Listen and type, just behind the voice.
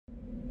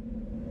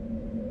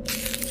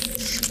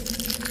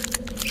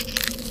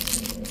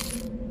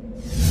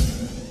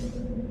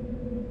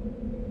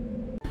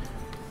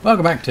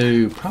Welcome back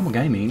to Primal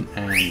Gaming,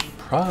 and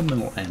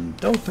Primal and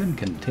Dolphin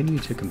continue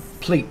to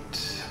complete.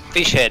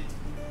 Fishhead.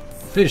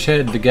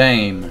 Fishhead the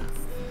game.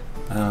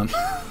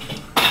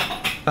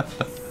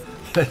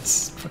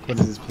 That's what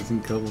is this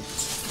thing called?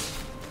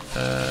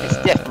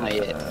 It's definitely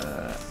it.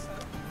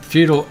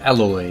 Feudal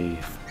alloy.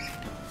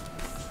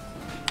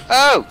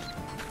 Oh!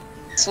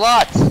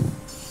 Slot!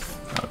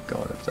 Oh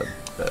god, it's a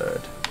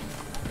bird.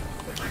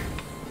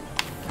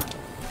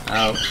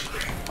 Oh.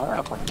 I don't know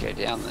if I can go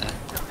down there.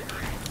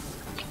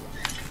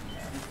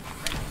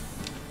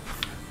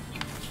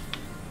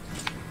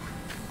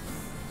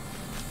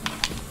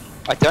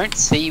 I don't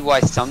see why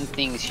some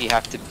things you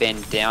have to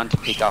bend down to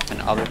pick up and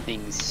other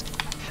things...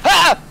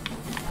 Ah!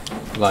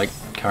 Like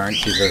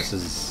currency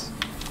versus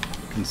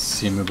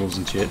consumables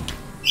and shit.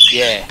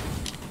 Yeah.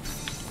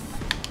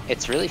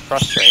 It's really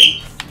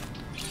frustrating.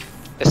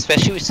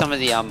 Especially with some of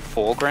the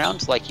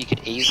foregrounds, like you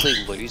could easily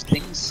lose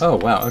things. Oh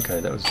wow, okay,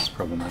 that was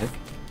problematic.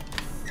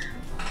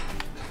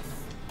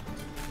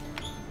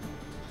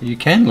 You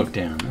can look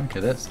down, okay,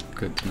 that's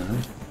good to know.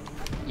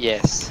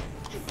 Yes.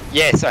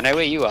 Yes, I know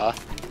where you are.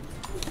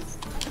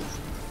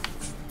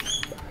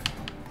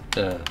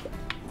 The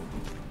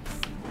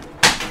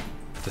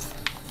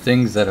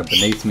things that are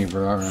beneath me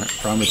run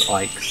with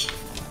Ikes.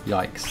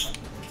 Yikes.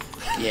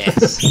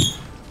 Yes.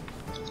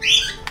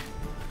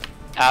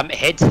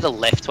 Head to the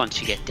left once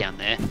you get down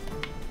there.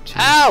 Jeez.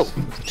 Ow!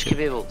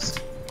 Skibbles.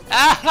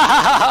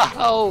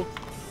 Ow!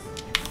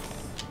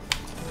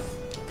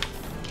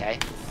 Okay.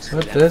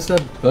 But there's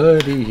a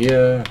birdie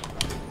here.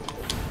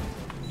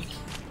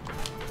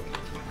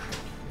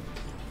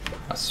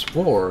 A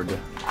sword.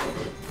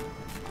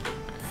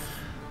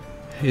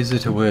 Is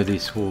it a worthy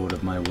sword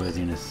of my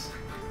worthiness?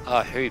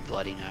 Oh, who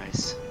bloody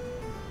knows?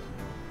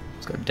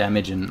 It's got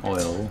damage and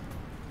oil.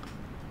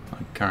 My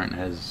current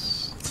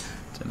has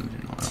damage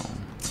and oil.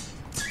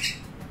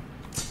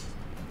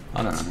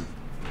 I don't know.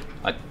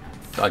 I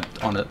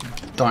on it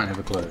don't have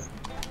a clue.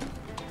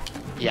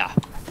 Yeah.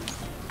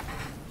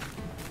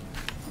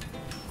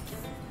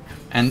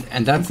 And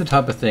that's the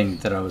type of thing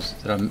that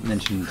I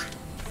mentioned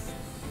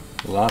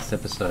last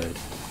episode.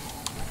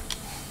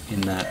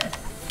 In that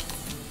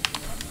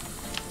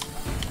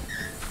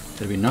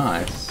it'd be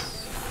nice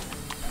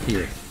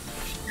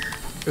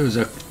if it was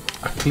a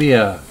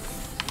clear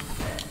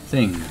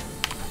thing.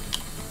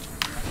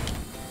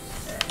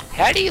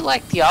 How do you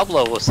like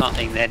Diablo or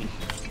something then,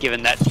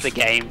 given that's the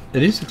game?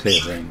 It is a clear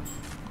thing.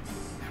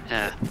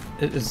 Yeah.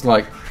 It's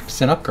like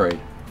percent upgrade.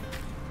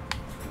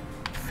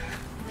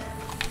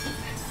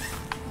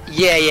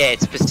 Yeah,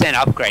 it's percent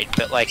upgrade,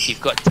 but like you've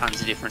got tons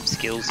of different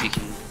skills you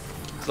can,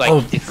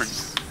 like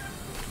different.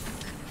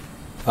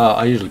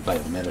 I usually play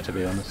the meta, to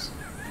be honest,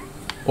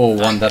 or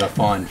one that I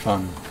find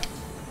fun.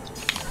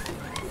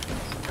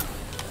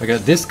 Okay,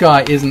 this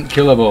guy isn't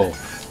killable.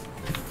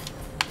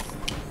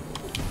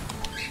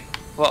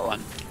 What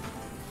one?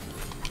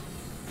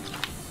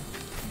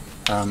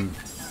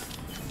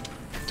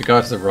 The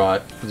guy to the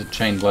right with the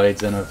chain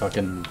blades and a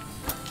fucking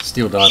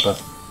steel diaper.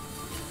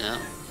 No.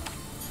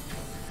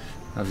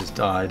 I just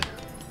died.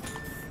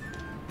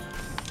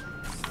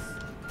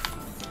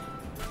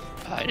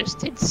 I just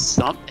did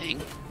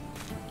something.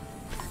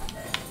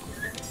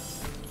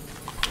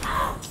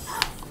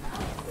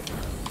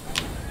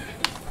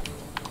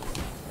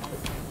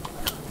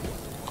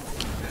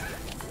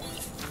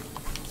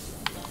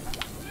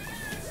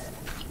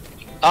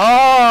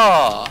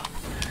 Oh!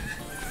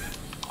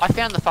 I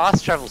found the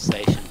fast travel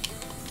station.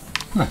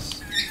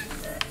 Nice.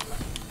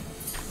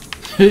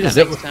 Is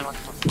that makes so much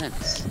more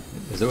sense.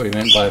 Is that what you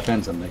meant by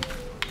offend something?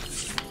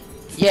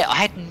 Yeah, I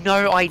had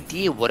no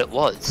idea what it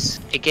was.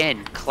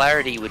 Again,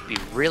 clarity would be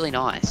really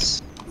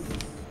nice.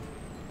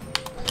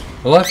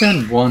 Well, I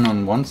found one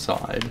on one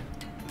side,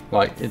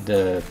 like in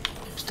the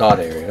start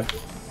area.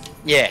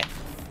 Yeah.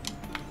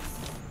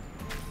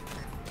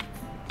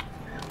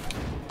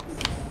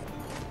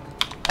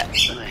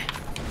 That's funny.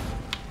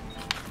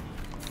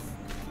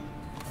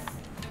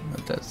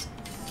 But that's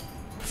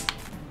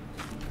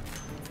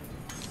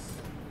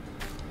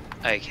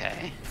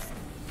Okay.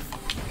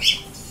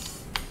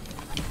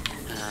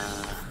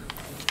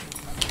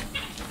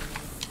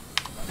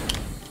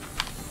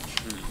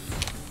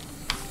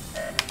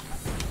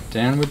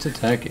 downwards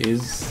attack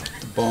is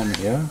the bomb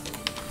here.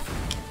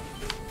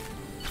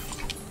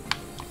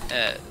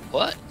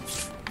 What?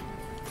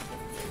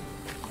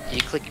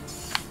 You click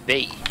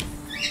B.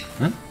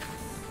 Huh?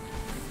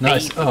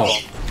 Nice. B for Oh,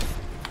 bomb.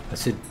 I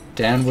said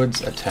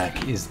downwards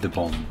attack is the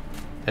bomb,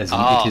 as in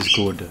Oh. it is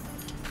good.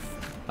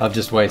 I've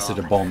just wasted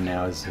a bomb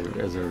now as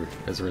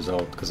a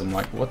result, because I'm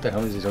like, what the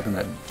hell is he talking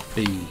about?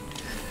 B.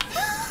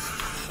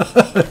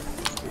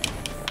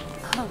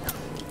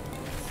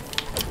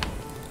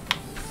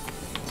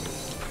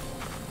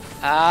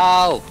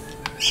 Ow!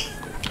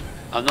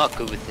 I'm not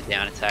good with the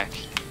down attack.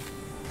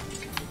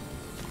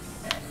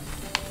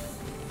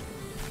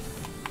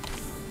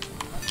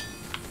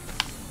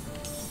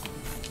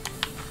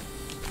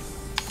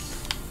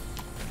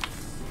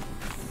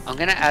 I'm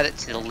gonna add it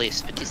to the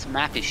list, but this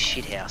map is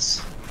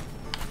shithouse.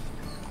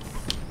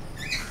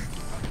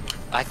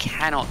 I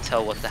cannot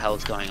tell what the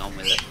hell's going on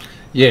with it.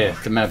 Yeah,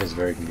 the map is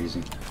very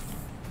confusing.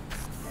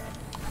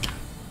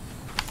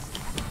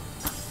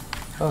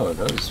 Oh,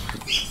 that was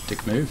a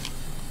dick move.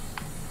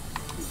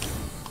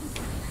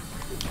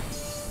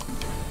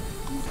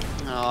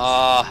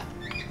 Oh.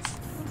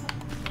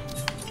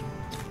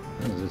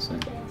 What is this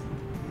thing?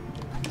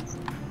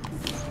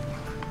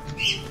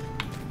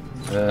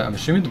 I'm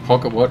assuming the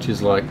pocket watch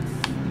is like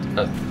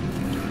a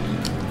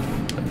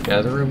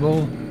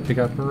gatherable,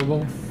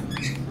 pick-upable.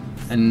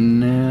 And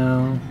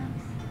now...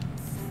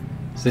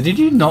 So did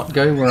you not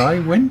go where I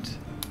went?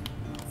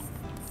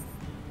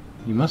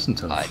 You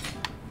mustn't have. I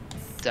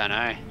don't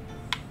know.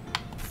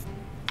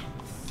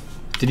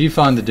 Did you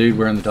find the dude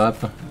wearing the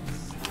diaper?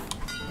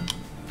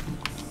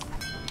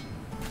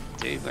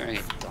 Dude wearing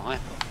a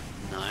diaper?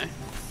 No.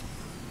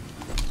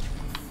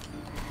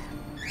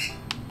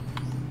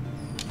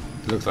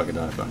 It looks like a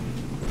diaper.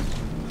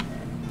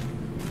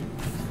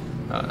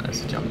 Oh,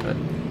 that's a jump pad.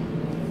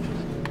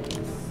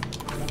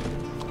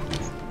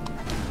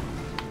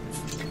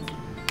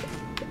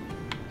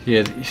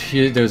 Yeah,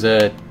 there was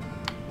a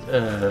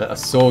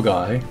saw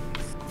guy.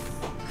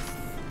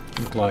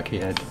 Looked like he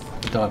had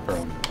a diaper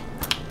on,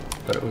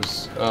 but it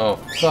was, oh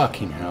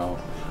fucking hell!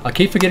 I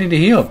keep forgetting to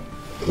heal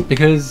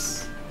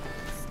because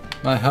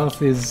my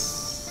health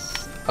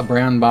is a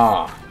brown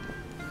bar.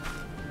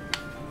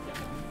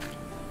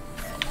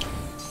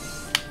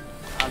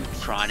 I'm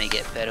trying to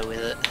get better with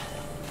it.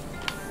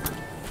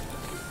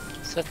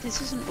 So if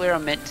this isn't where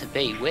I'm meant to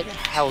be, where the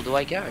hell do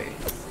I go?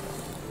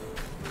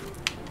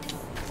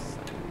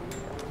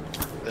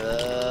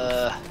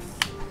 Well,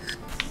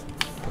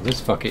 this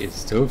fucker is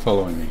still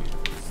following me.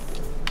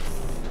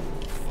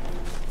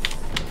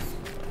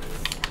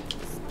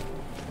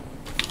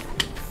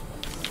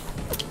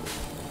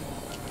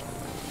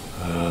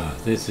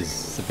 This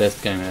is the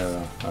best game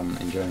ever. I'm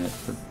enjoying it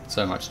with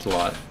so much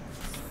delight.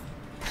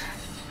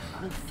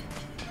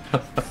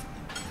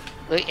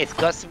 Look, it's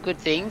got some good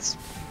things,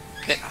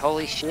 but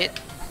holy shit,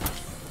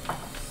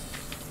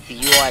 the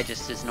UI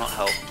just does not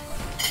help.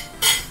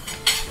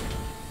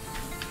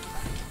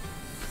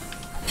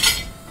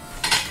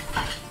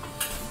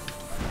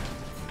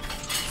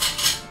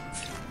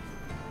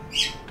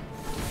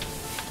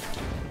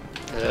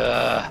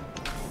 Ugh.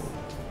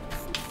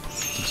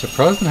 I'm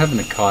surprised I'm having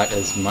a kite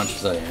as much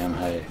as I am,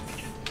 hey.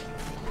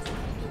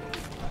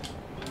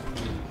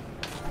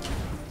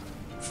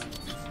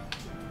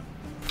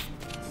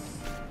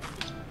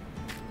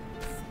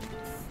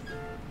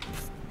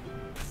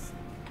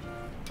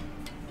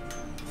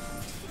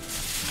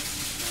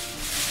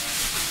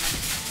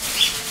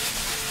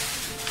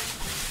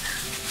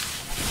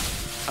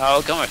 Oh,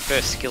 I got my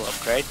first skill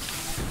upgrade.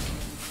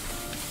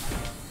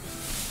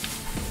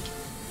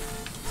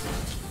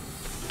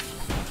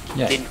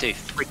 Yeah. Didn't do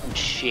freaking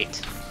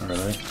shit.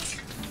 Really?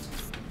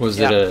 Was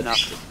Yep, it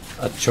nothing.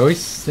 a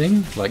choice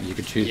thing? Like you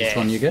could choose which Yeah.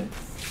 one you get?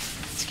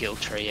 Skill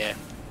tree, yeah.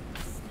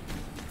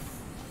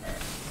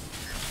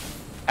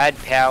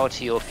 Add power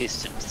to your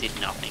pistons, did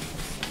nothing.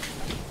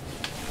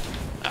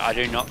 I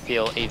do not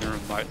feel even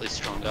remotely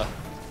stronger.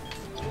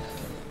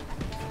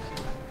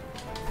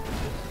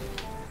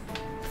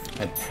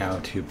 Add power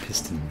to your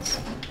pistons.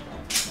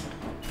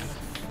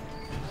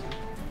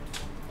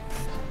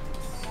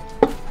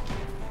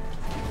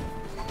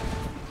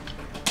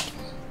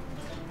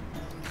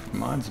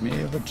 Reminds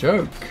me of a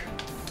joke.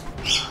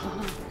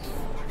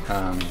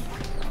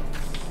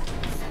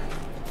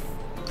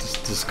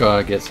 This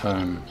guy gets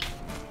home.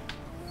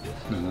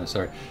 No,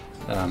 sorry.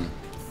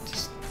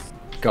 This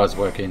guy's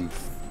working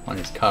on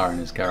his car in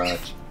his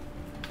garage.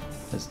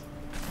 His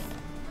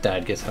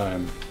dad gets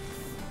home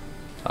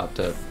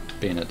after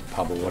being at the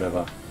pub or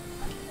whatever.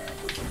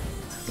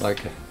 Like,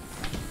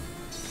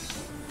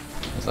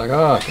 it's like,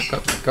 oh,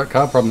 got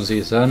car problems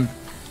here, son.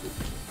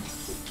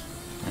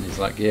 And he's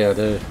like, yeah, I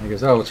do. He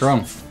goes, oh, what's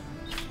wrong?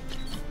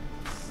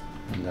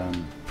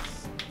 And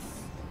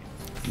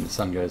the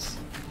son goes,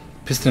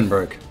 piston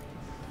broke.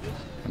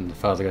 And the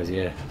father goes,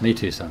 yeah, me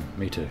too, son,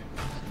 me too.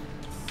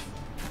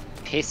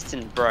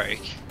 Piston broke.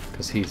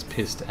 Because he's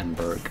pissed and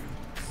broke.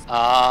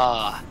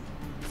 Ah,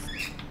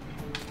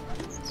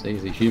 See,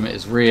 the humour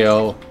is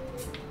real.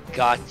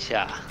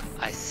 gotcha.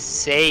 I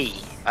see.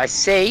 I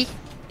see.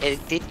 It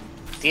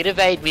did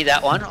evade me,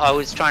 that one. I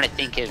was trying to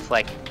think of,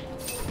 like,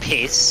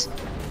 piss.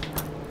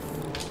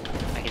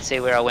 I can see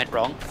where I went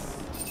wrong.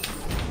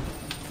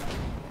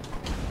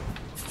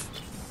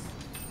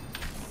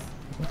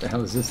 What the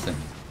hell is this thing?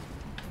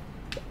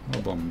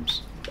 More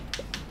bombs.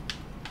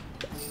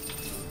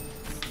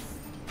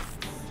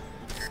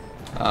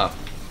 Ah,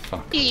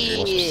 fuck. Yeah.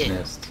 Wasp's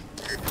nest.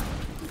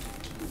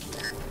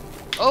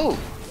 Oh!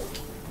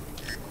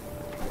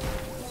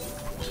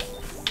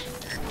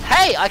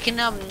 Hey, I can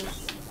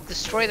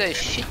destroy those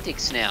shit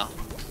dicks now.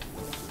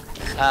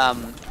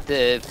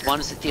 The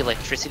ones that the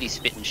electricity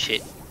spit and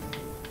shit.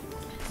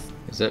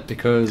 Is that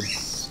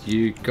because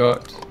you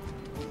got...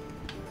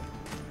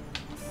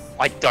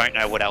 I don't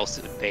know what else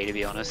it would be, to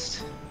be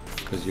honest.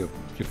 Because your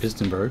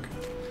piston broke?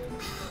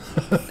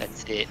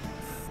 That's it.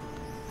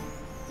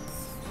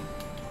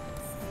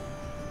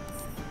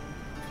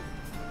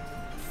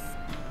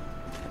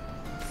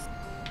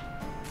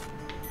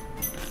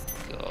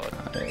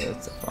 Yeah,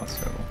 that's a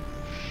fast travel.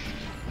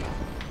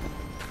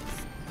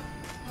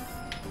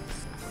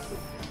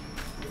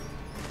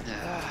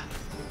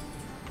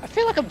 I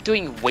feel like I'm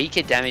doing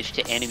weaker damage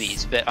to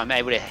enemies, but I'm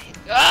able to...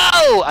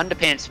 Oh!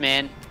 Underpants,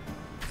 man.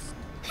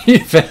 You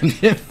found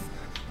him?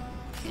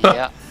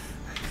 Yeah.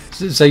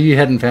 So you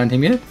hadn't found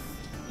him yet?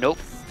 Nope.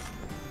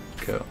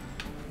 Cool.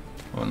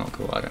 Well, not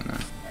cool, I don't know.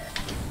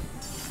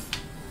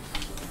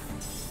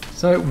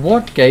 So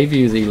what gave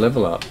you the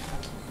level up?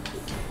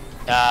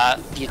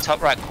 Your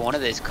top right corner,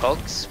 there's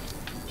cogs.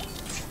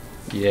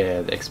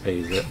 Yeah, the XP,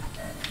 is it?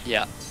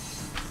 Yeah.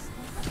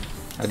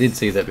 I did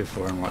see that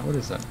before. I'm like, what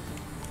is that?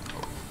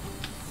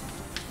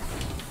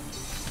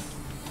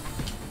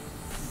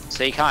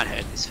 So you can't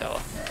hurt this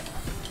fella.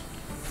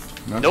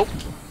 Nope. Nope.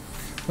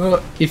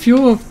 Well, if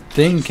you're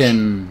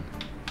thinking...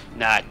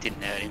 Nah, it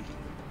didn't hurt him.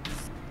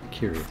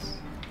 Curious.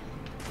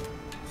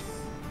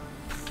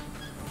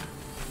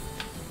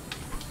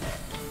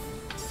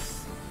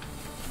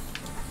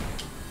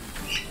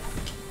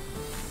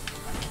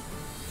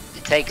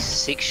 It takes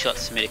 6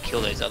 shots for me to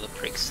kill those other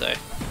pricks, so...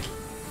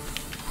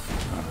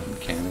 I'm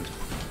counted.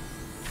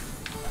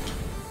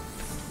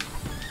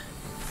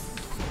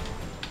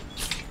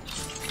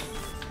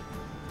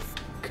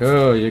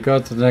 Cool, you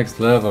got to the next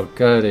level.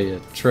 Go to your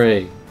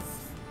tree.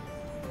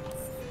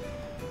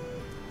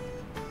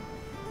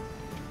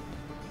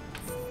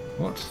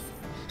 What?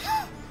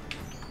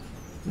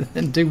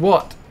 Then do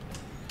what?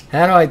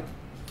 How do I...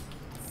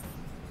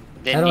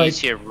 Then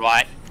use your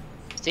right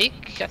stick,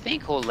 I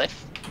think, or left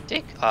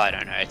stick? Oh, I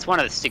don't know. It's one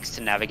of the sticks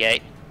to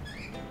navigate.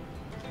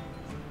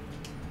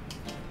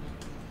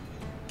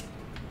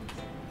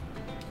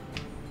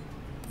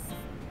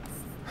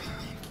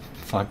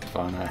 Fuck if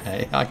I know,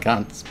 hey. I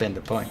can't spend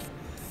a point.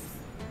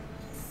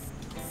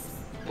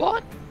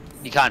 What?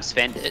 You can't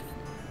spend it.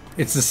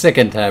 It's the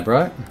second tab,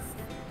 right?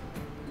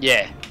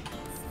 Yeah.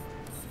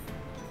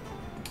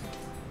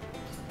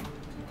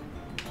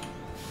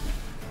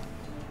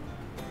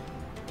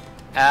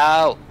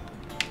 Ow.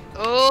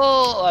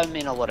 Oh, I'm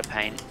in a lot of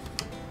pain.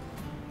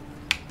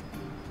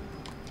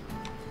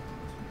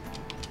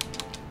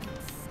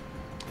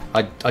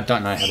 I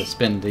don't know how to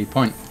spend the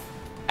point.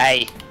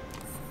 A.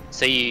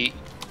 So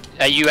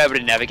are you able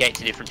to navigate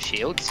to different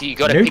shields? So you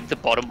got to Nope. pick the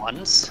bottom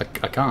ones.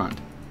 I can't.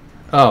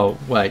 Oh,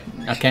 wait.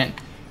 I can't.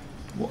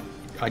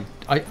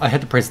 I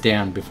had to press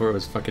down before it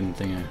was fucking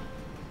thingo.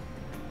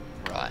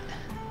 Right.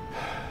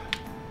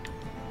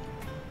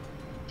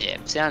 Yeah,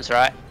 sounds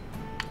right.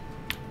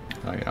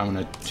 I'm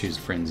gonna choose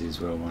Frenzy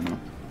as well, why not?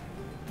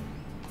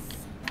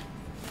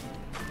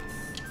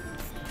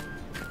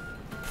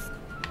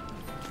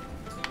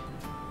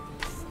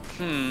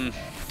 Hmm.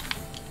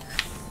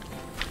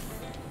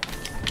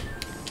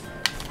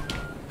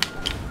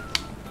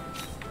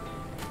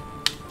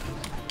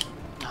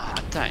 Oh,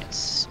 don't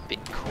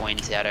spit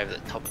coins out over the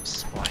top of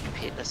Spike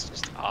Pit. That's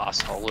just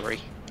arseholery.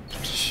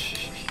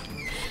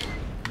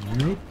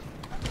 Nope.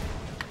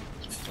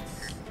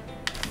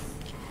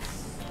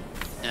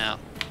 Now,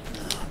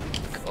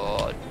 oh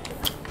god.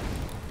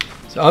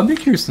 So I'd be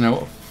curious to know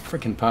what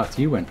freaking path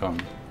you went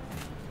on.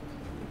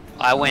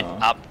 I went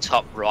up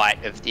top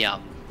right of the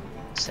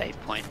save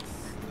point.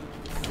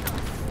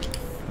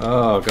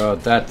 Oh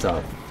god, that's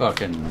a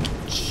fucking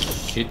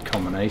shit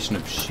combination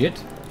of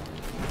shit.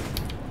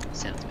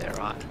 Sounds about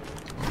right.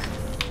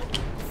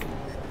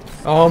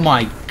 Oh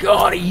my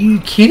god, are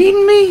you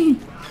kidding me?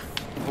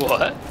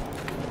 What?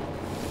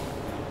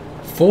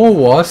 4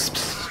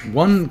 wasps,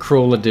 1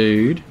 crawler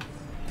dude,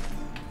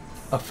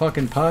 a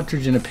fucking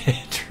partridge in a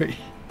pear tree.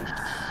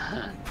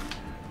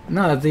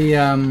 No, the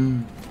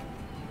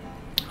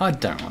I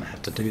don't want to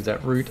have to do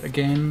that route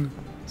again.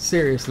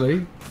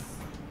 Seriously.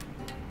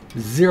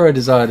 Zero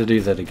desire to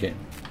do that again.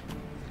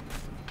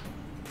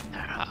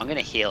 Alright, I'm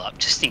gonna heal up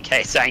just in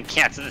case I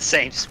encounter the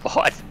same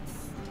spot.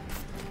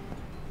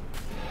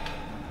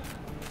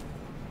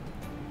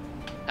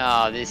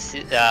 Oh, this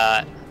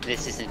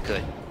isn't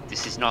good.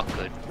 This is not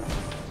good.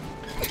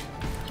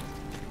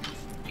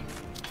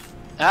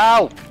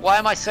 Ow! Why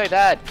am I so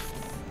bad?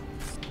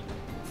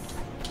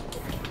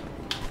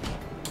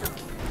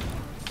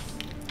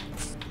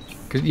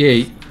 Cause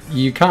yeah,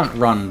 you can't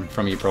run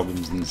from your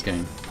problems in this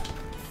game.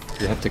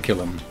 You have to kill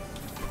them.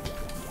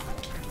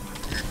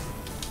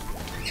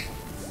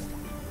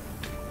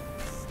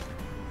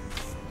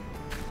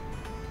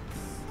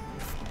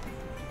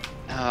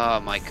 Oh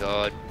my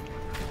god.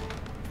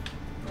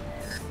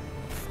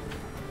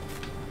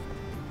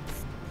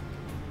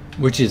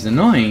 Which is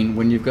annoying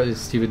when you've got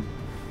this stupid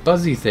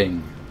buzzy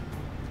thing.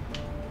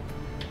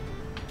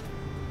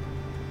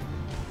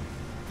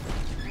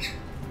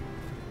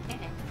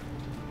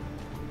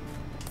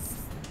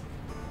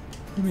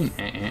 What do you mean,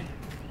 eh?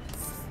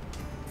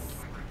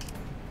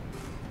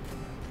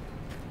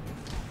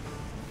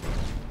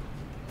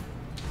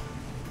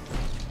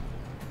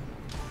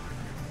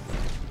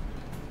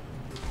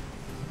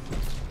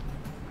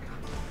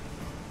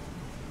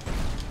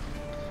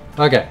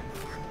 Okay,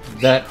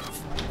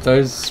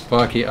 those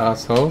spiky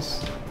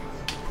assholes,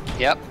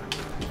 Yep.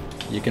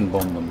 you can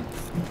bomb them.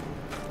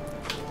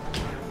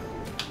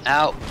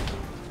 Ow.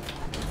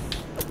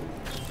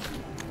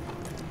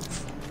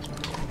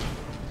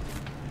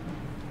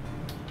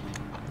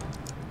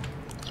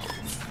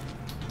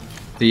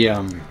 The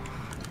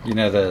you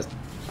know the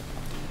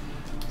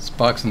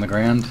spikes on the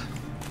ground,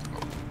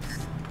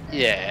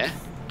 Yeah.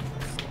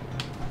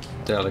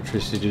 the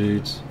electricity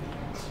dudes.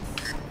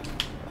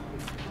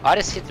 I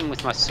just hit them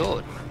with my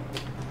sword.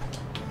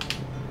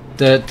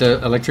 The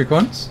electric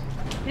ones?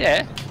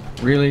 Yeah.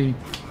 Really?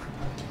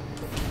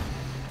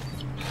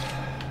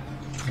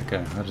 Okay,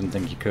 I didn't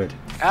think you could.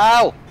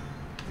 Ow!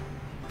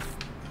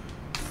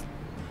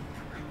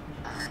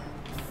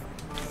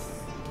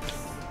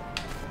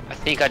 I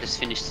think I just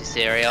finished this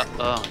area.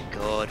 Oh my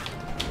god.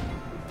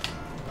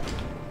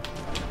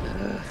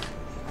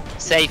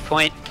 Save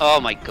point. Oh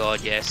my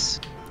god, yes.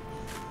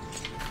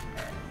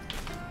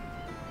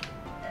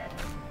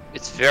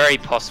 It's very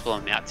possible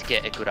I'm about to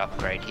get a good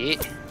upgrade here.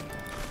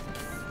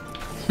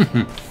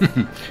 You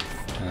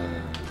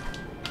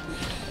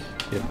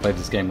haven't played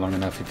this game long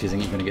enough if you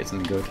think you're going to get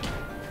something good.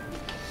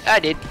 I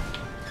did.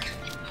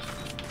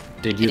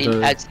 Did you It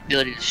though? adds the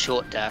ability to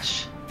short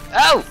dash.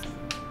 Oh!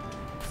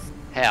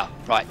 How?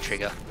 Right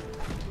trigger.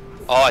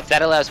 Oh, if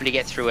that allows me to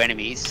get through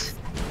enemies,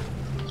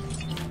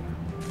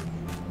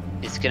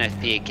 it's gonna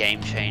be a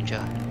game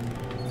changer.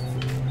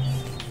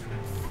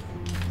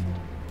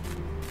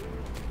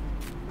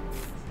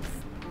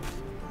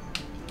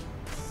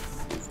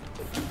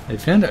 Have you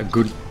found a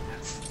good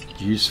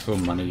use for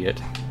money yet?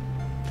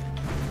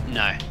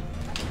 No.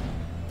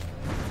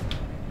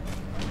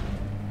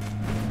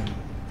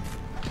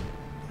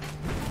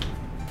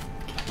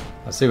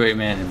 I see what you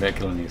mean about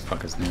killing these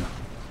fuckers now.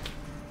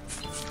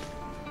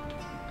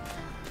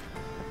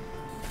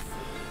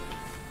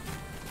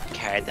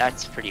 Okay,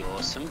 that's pretty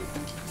awesome.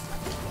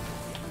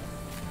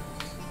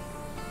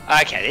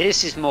 Okay,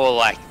 this is more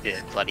like the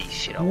bloody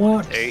shit I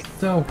want What to do.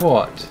 the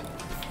what?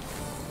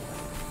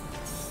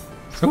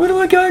 So where do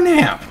I go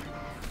now?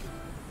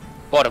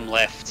 Bottom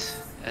left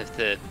of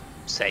the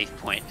save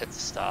point at the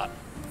start.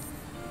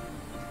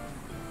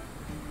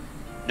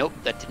 Nope,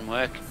 that didn't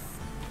work.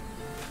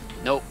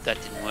 Nope,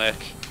 that didn't work.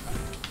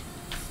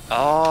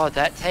 Oh,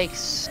 that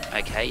takes...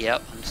 Okay,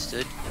 yep,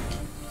 understood.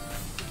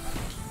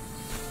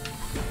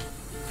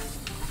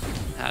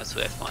 That's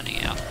worth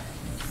finding out.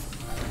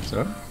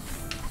 So?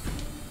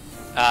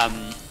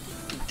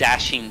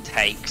 Dashing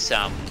takes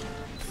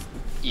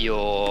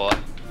your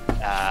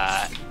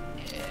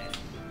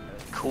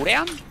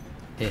cooldown.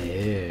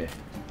 Yeah.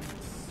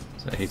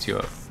 So it hits you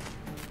up.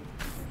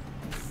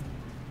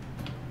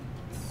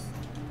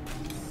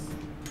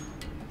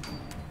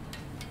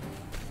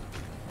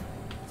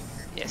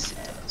 Yes, it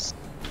does.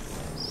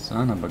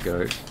 Son of a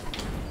goat.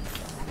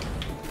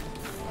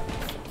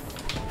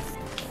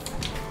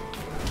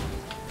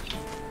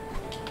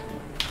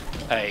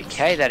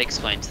 Okay, that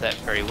explains that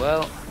very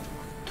well.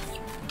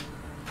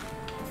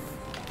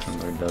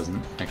 No, it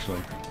doesn't,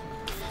 actually.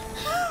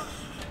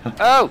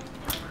 Oh!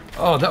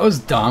 Oh, that was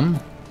dumb.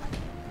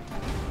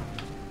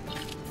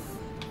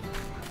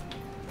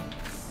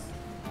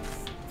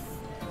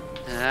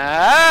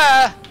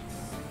 Ah!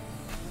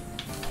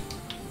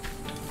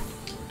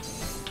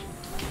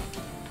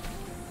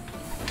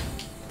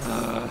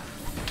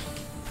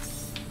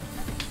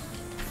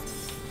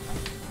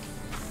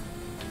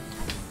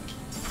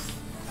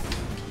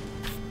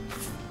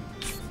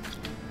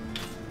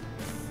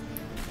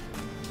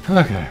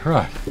 Okay,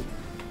 right.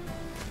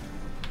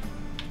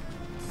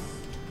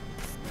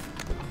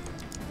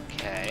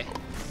 Okay.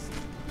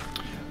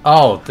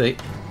 Oh, the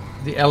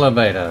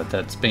elevator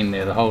that's been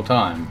there the whole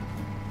time.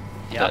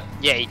 Yeah.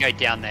 Yeah, you go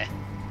down there.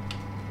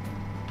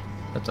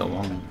 That's a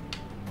long.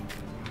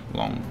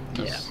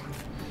 Yeah.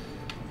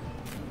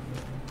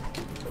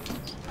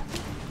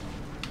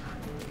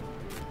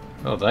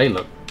 Oh, they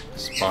look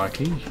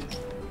spiky.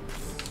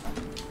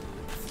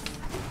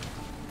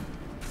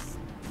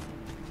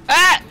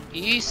 Ah!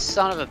 You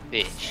son of a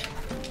bitch.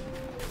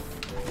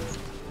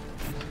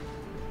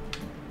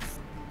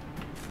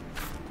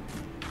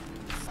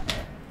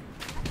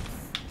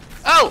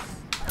 Oh!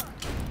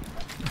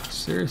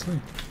 Seriously?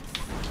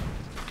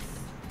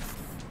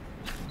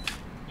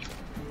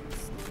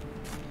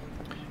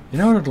 You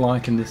know what I'd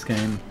like in this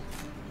game?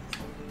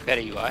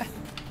 Better UI.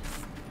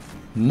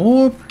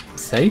 More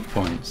save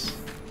points.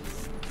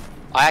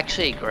 I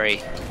actually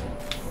agree.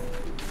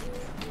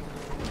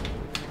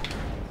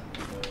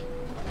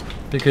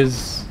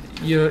 Because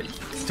the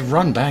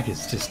run back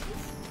is just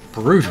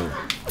brutal.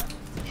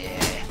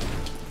 Yeah.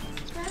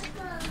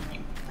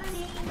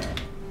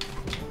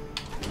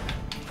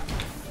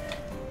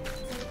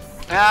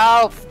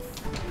 Ow!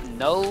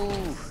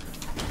 No!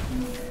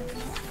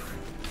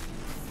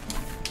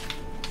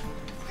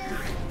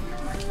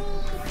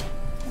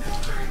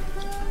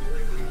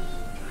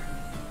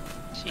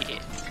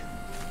 Shit.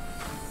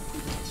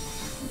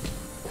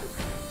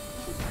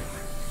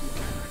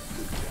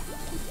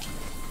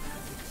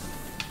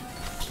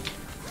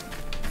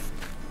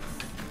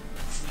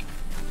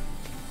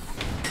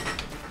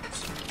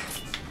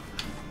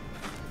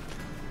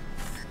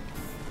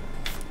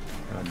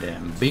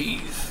 Goddamn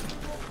bees.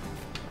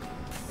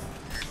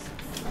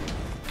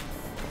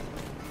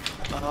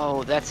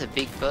 Oh, that's a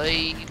big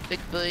bee. Big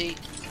bee.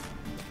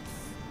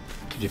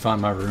 Did you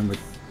find my room with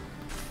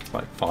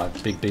like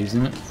 5 big bees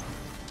in it?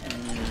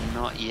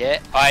 Not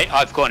yet.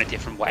 I've gone a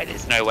different way.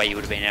 There's no way you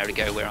would have been able to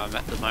go where I'm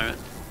at the moment.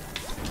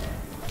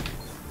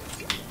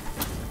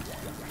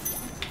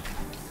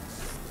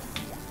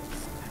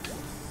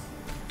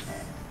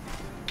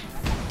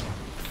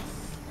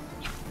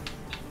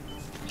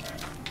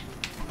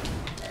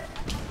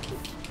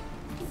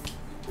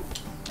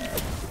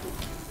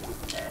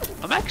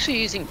 I'm actually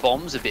using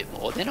bombs a bit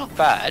more. They're not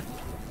bad.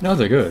 No,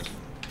 they're good.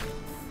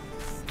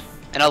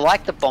 And I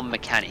like the bomb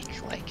mechanic.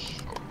 Like,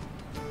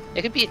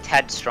 it could be a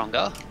tad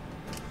stronger.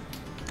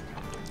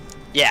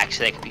 Yeah,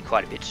 actually, they could be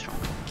quite a bit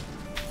stronger.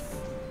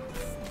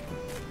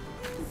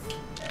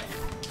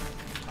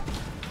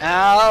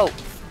 Ow!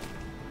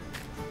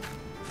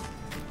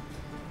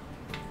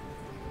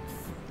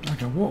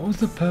 Okay, what was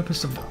the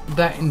purpose of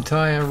that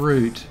entire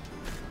route?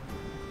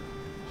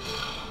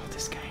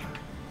 This game.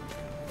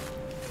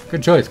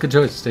 Good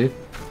choice, Steve.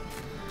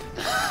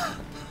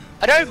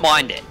 I don't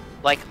mind it.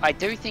 Like, I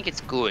do think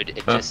it's good.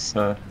 It just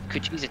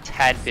could use a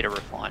tad bit of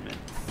refinement.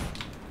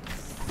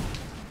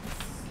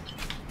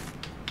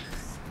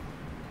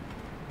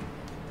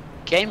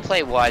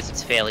 Gameplay-wise,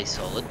 it's fairly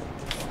solid.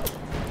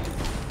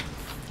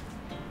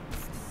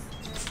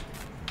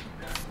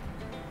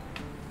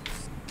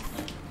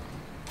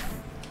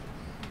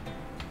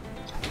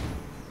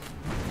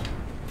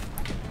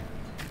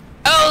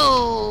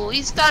 Oh,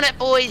 he's done it,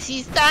 boys.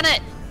 He's done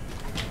it.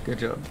 Good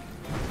job.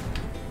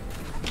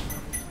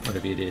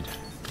 Whatever you did.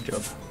 Good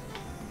job.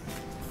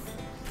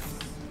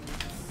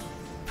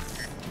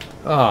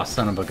 Oh,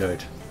 son of a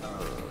goat.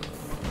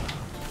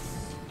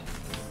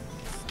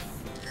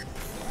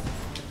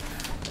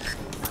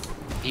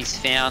 He's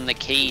found the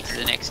key to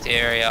the next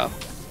area.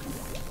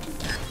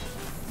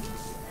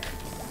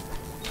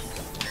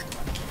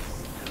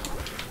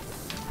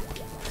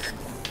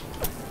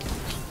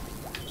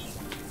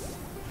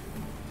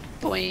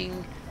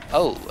 Boing.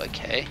 Oh,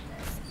 okay.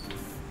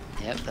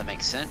 Yep, that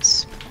makes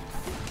sense.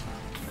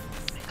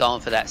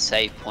 Going for that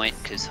save point,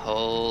 because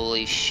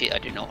holy shit, I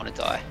do not want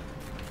to die.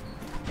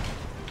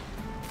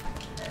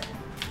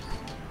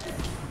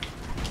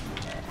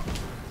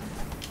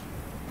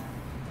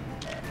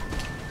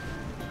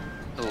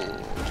 Ooh.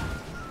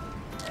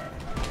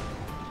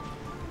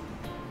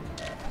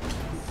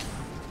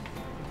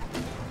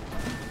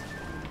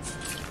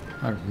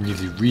 I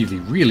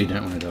really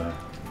don't want to die.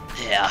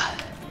 Yeah.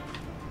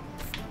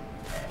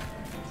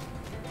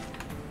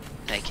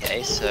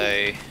 Okay,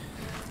 so...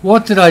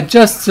 What did I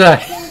just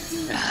say?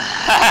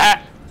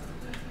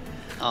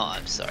 Oh,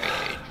 I'm sorry,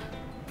 dude.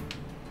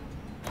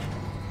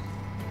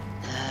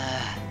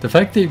 The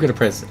fact that you've got to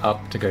press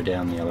up to go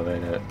down the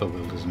elevator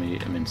bewilders me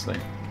immensely.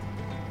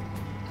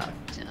 Up,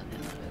 down, the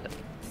elevator.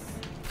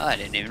 Oh, I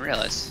didn't even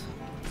realize.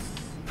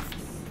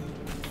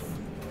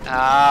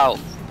 Ow!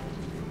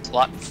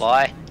 Slut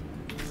fly.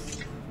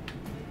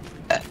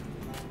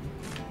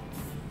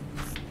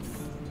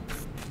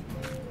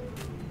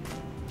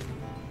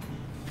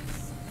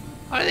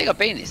 I don't think I've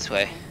been this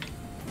way.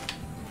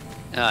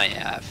 Oh yeah, I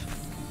have.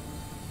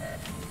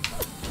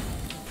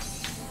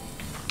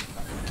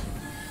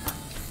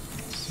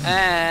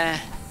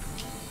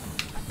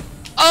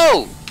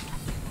 Oh!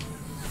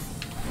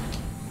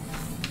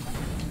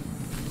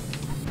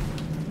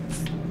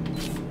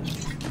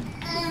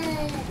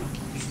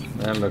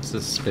 That looks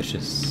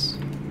suspicious.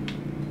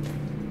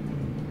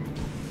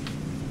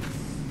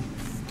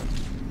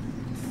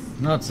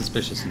 Not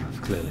suspicious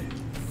enough, clearly.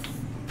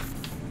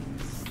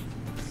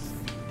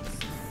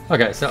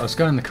 Okay, so I was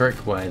going the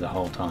correct way the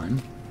whole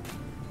time.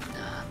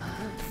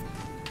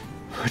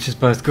 Which is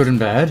both good and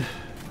bad.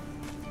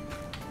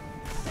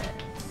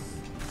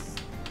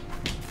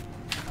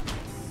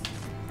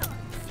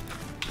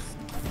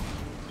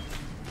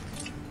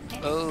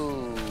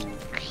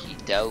 Okie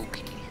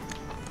dokie.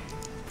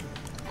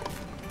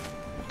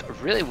 I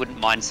really wouldn't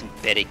mind some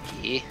better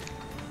gear.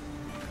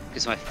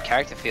 Because my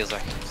character feels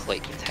like a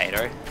complete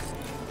potato.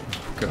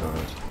 God.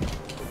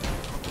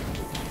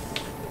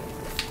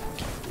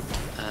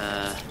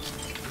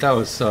 That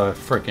was so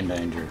freaking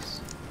dangerous.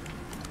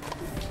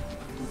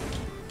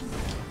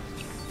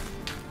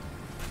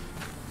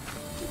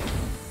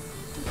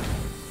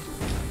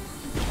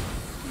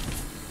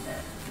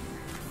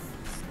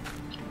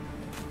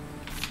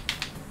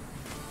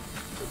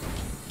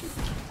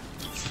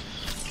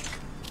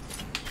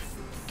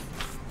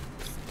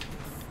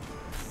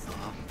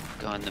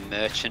 Go on the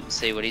merchant and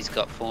see what he's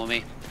got for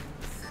me.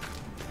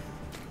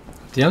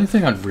 The only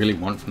thing I'd really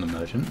want from the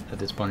merchant at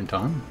this point in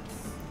time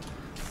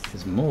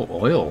is more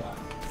oil.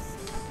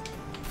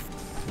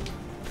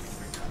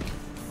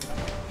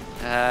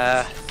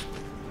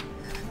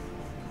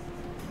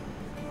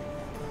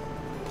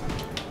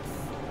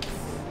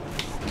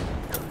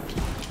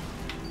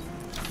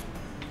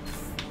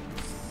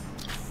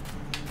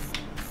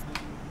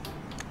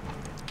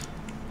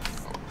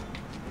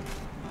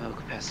 Low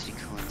capacity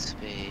cooling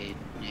speed,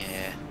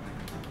 yeah.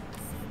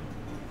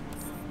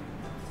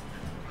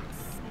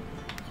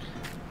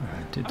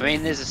 Alright. I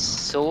mean, there's a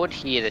sword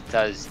here that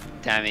does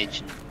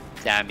damage and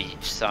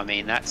damage, so I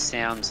mean, that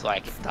sounds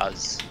like it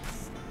does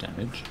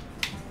damage.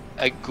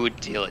 a good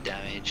deal of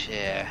damage,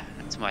 yeah.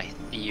 That's my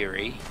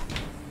theory.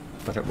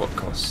 But at what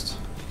cost?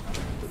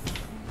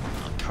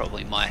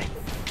 Probably my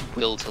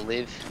will to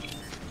live.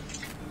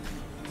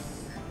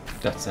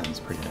 That sounds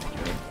pretty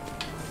accurate.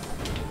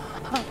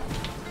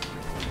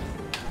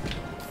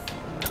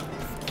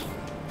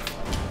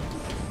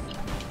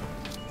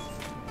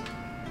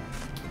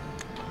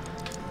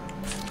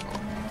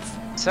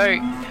 So, I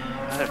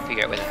gotta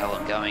figure out where the hell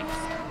I'm going.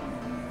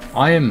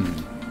 I am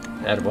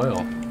out of oil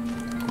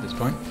at this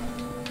point.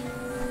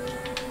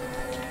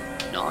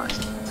 Nice.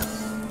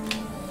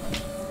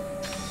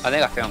 I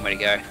think I found where to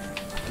go.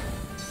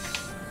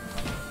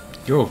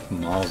 You're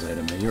miles ahead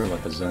of me. You're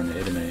like a zone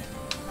ahead of me.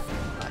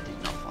 I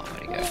did not find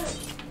where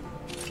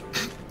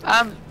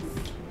to go.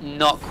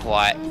 Not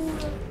quite.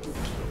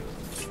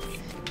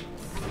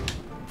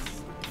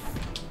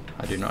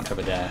 I do not have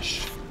a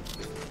dash.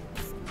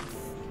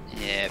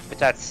 Yeah,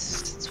 but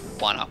it's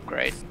one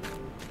upgrade.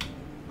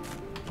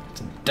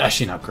 It's a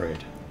dashing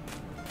upgrade.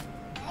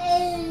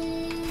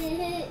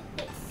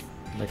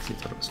 Lexi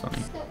thought it was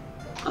funny.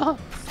 Oh.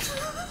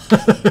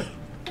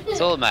 It's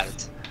all that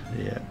matters.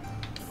 Yeah.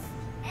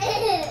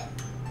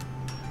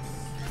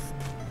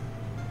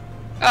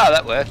 Oh,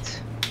 that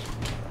worked.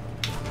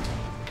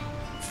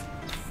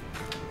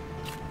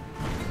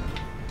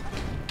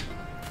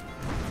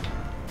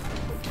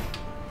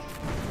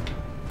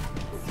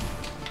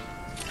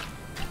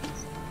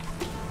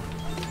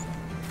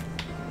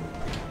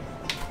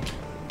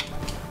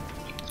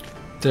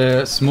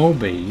 The small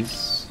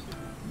bees,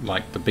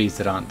 like the bees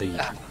that aren't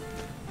the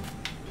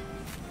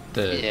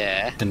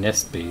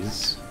nest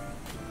bees.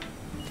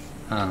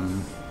 How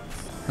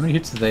many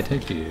hits do they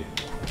take for you?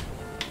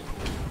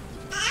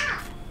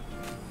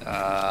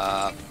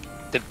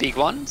 The big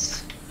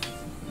ones?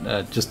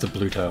 Just the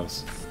blue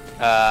tails.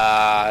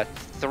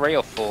 3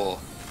 or 4.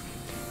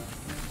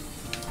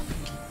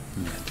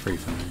 Yeah, 3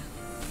 for me.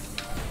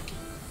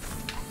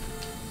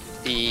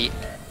 The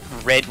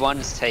red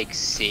ones take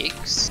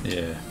 6.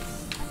 Yeah.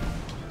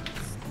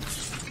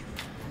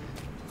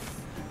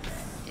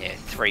 Yeah,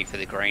 3 for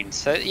the green.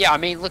 So yeah, I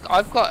mean, look,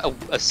 I've got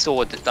a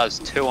sword that does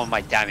 2 on my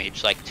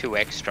damage, like 2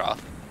 extra,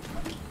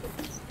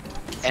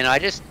 and I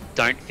just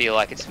don't feel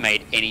like it's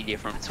made any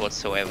difference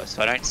whatsoever.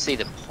 So I don't see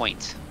the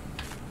point.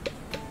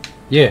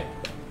 Yeah,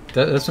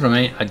 that's what I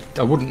mean.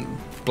 I wouldn't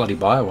bloody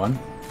buy one.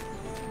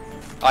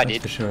 I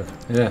did for sure.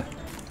 Yeah.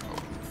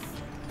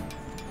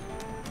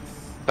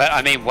 But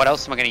I mean, what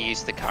else am I going to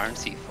use the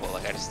currency for?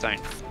 Like, I just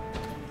don't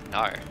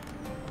know.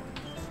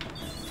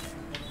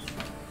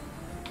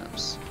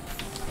 Oops.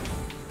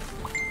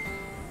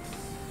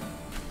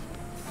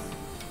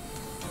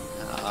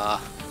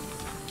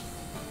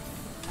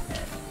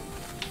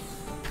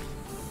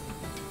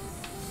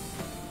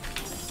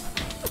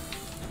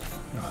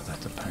 Oh,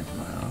 that's a pain in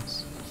my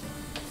ass.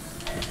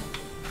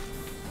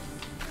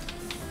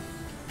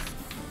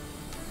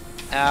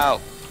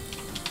 Ow.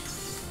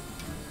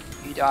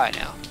 You die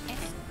now.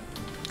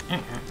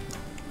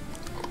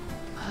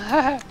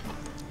 I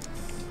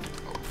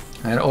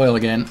had oil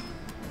again.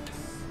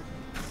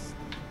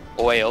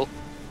 Oil?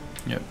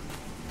 Yep.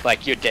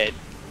 Like you're dead?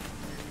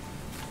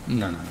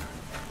 No.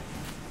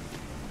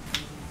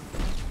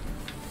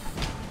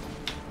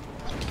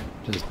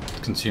 Just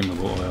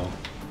consumable oil.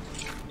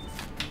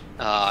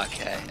 Oh,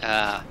 okay.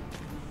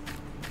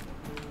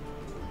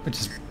 Which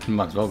is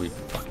might as well be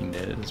fucking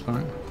dead at this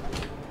point.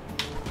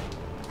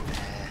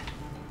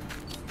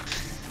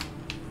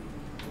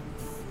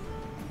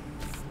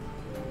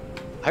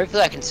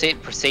 Hopefully I can see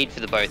it proceed for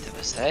the both of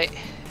us, eh?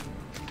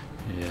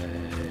 Yeah.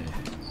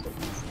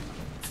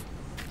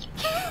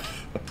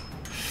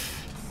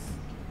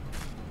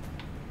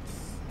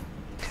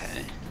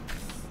 Okay.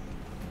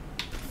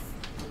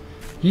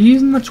 You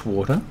using much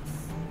water?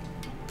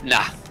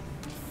 Nah.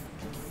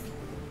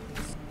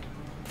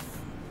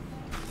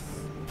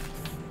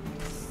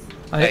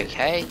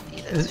 Okay.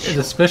 It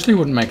especially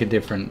wouldn't make a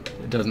difference.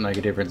 It doesn't make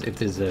a difference if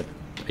there's a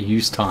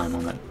use time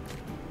on it,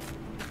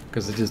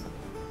 because it's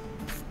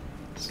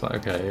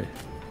like, okay,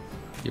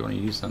 you want to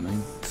use something.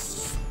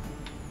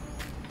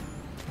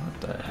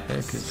 What the heck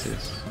is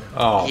this?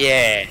 Oh.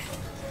 Yeah.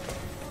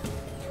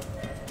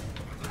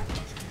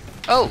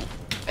 Oh,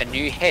 a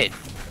new head.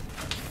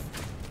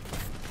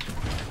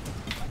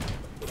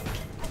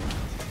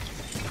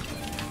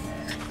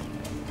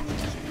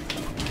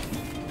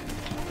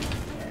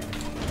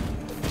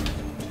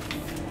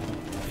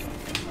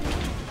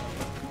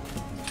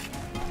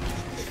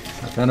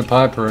 I found a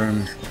pipe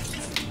room.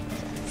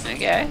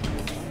 Okay.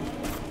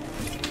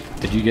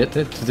 Did you get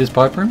to this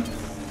pipe room?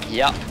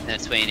 Yep,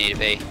 that's where you need to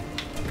be.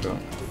 Cool.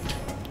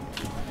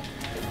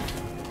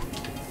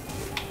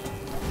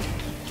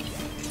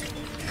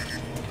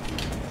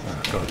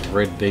 Oh god,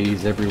 red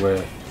bees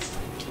everywhere.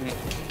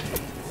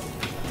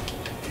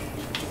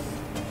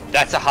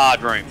 That's a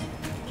hard room.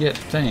 Yeah,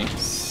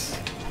 thanks,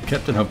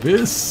 Captain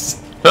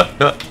Abyss.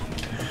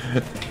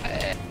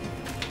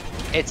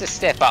 It's a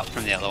step up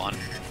from the other one.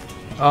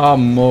 Oh,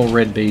 more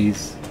red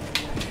bees.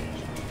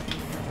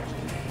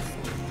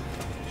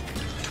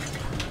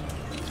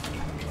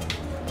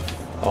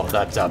 Oh,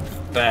 that's a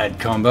bad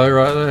combo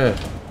right there.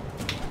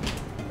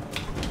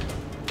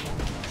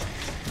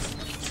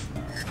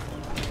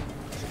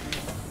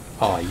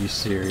 Oh, are you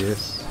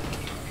serious?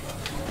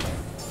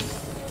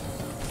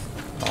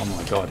 Oh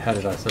my god, how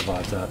did I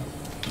survive that?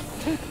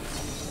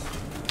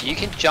 You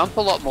can jump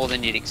a lot more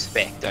than you'd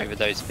expect over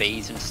those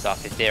bees and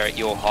stuff if they're at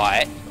your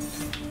height.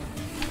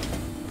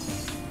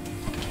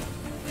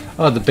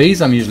 Oh, the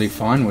bees I'm usually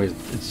fine with.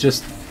 It's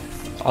just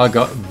I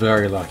got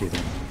very lucky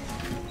then.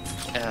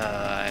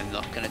 I'm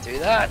not gonna do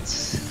that.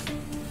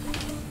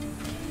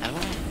 Am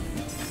I?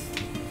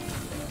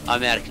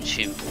 I'm out of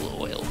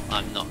consumable oil.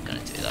 I'm not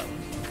gonna do that.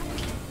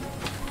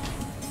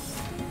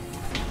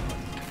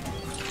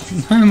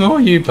 No more,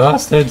 you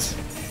bastards!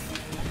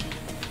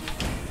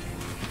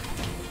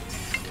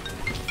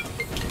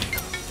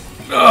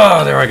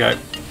 Oh, there I go.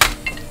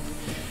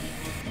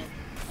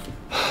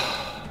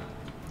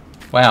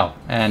 Wow,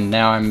 and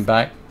now I'm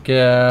back,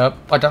 I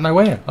don't know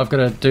where. I've got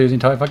to do the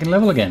entire fucking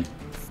level again.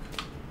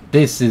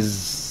 This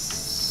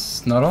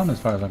is not on as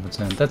far as I'm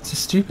concerned. That's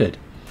just stupid.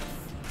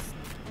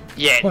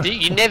 Yeah, What?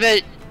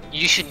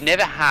 you should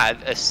never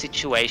have a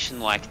situation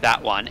like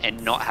that one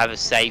and not have a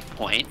save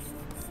point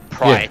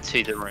prior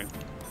to the room.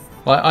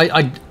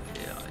 Like,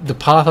 the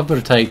path I've got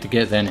to take to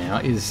get there now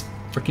is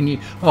freaking new.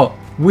 Oh,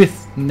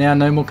 with now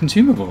no more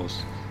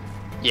consumables.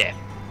 Yeah.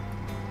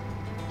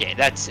 Yeah,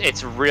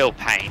 it's a real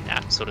pain,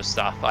 that sort of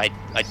stuff. I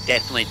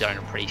definitely don't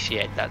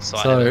appreciate that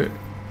side of it. So,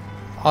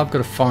 I've got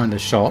to find a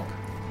shop,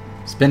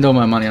 spend all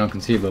my money on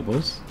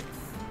consumables,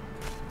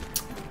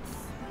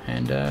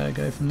 and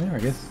go from there, I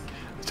guess.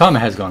 The timer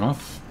has gone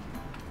off.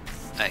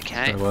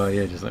 Okay. So,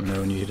 yeah, just let me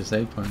know when you hit a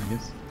save point, I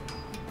guess.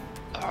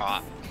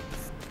 Alright.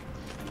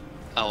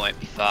 I won't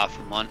be far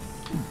from one.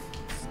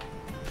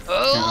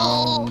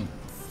 Oh! Um,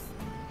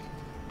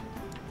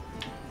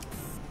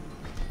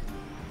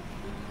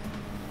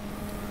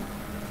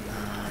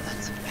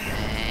 That's a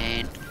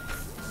pain.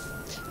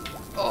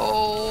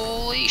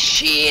 Holy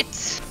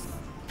shit!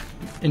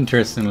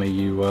 Interestingly,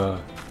 you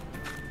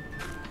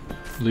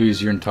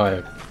lose your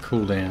entire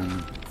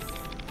cooldown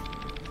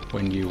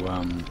when you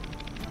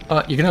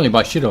you can only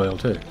buy shit oil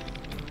too.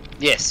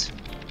 Yes.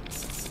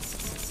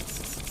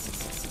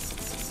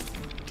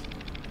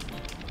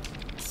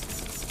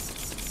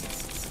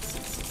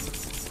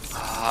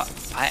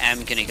 I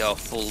am gonna go a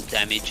full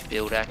damage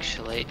build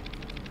actually.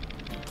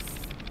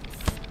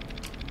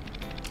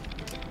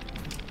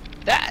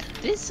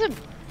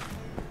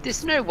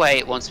 There's no way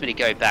it wants me to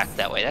go back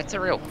that way. That's a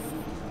real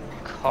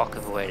cock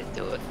of a way to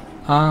do it.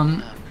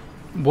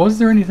 Was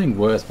there anything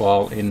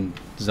worthwhile in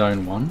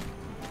Zone 1?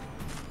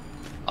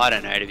 I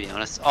don't know, to be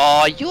honest.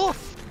 Oh, you're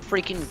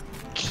freaking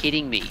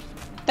kidding me.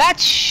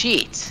 That's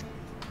shit.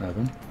 What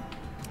happened?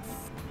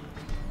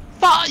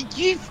 But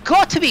you've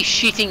got to be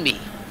shitting me.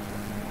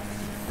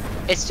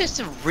 It's just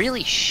a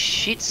really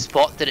shit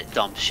spot that it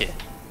dumps you.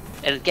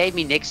 And it gave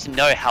me next to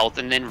no health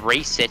and then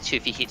resets you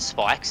if you hit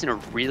spikes in a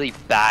really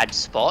bad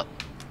spot.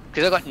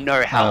 Because I got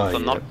no health,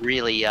 I'm not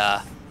really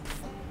up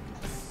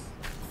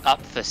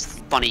for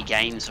funny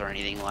games or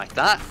anything like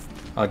that.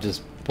 I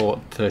just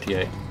bought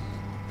 38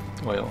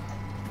 oil.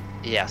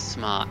 Yeah,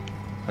 smart.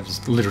 I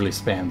just literally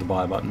spammed the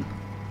buy button.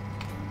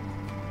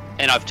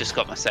 And I've just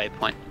got my save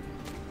point.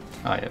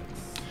 Oh, yeah.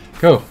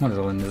 Cool, might as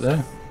well end it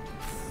there.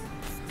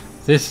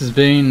 This has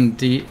been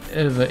the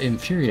ever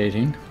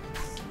infuriating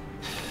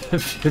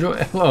Feudal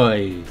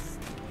Alloy.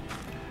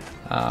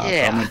 Primal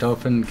and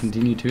Dolphin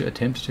continue to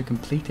attempt to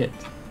complete it.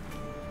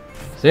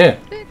 So yeah.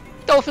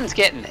 Dolphin's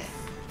getting there.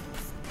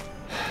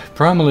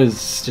 Primal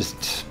is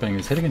just banging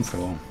his head against the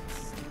wall.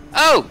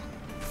 Oh!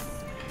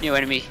 New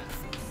enemy.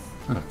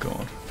 Oh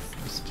god.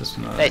 It's just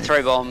another. They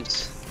throw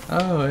bombs.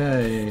 Oh,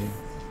 yay.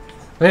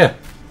 Well,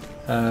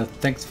 yeah.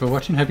 Thanks for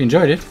watching. Hope you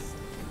enjoyed it.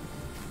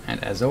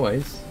 And as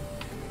always,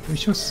 we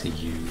shall see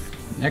you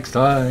next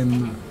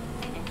time.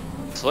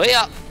 See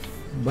ya!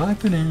 Bye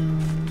for now.